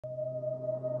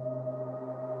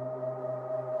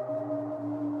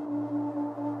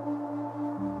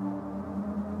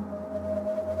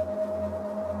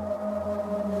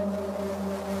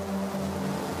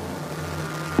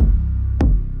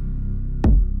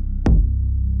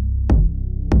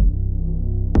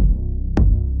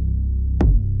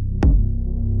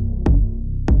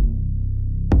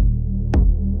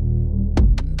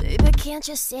Can't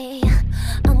you see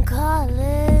I'm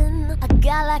calling? A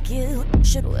guy like you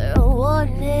should wear a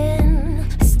warning.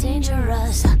 It's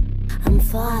dangerous, I'm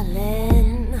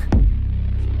falling.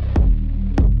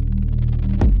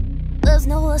 There's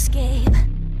no escape,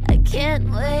 I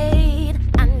can't wait.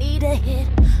 I need a hit,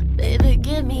 baby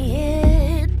give me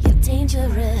it. You're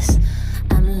dangerous,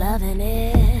 I'm loving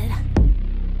it.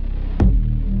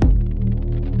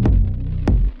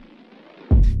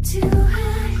 Too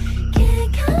high,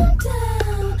 can't come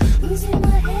down. Losing my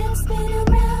head, spinning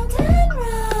round and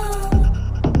round.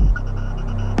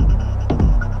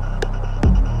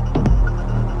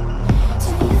 Do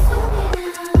you feel me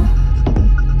now?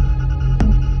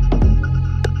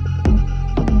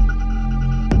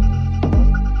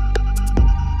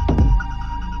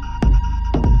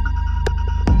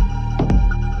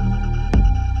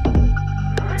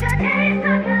 With the taste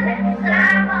of your lips,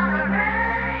 I'm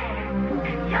alright.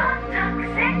 You're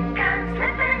toxic, I'm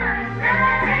slipping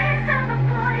aside. Taste of the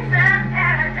poison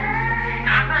paradise.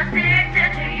 I'm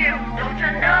addicted to you. Don't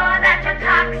you know that you're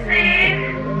toxic?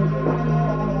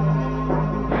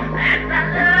 And I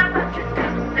love what you do.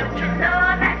 Don't you know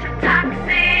that you're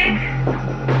toxic?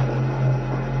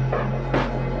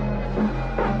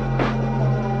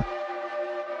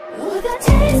 With the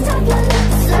taste of your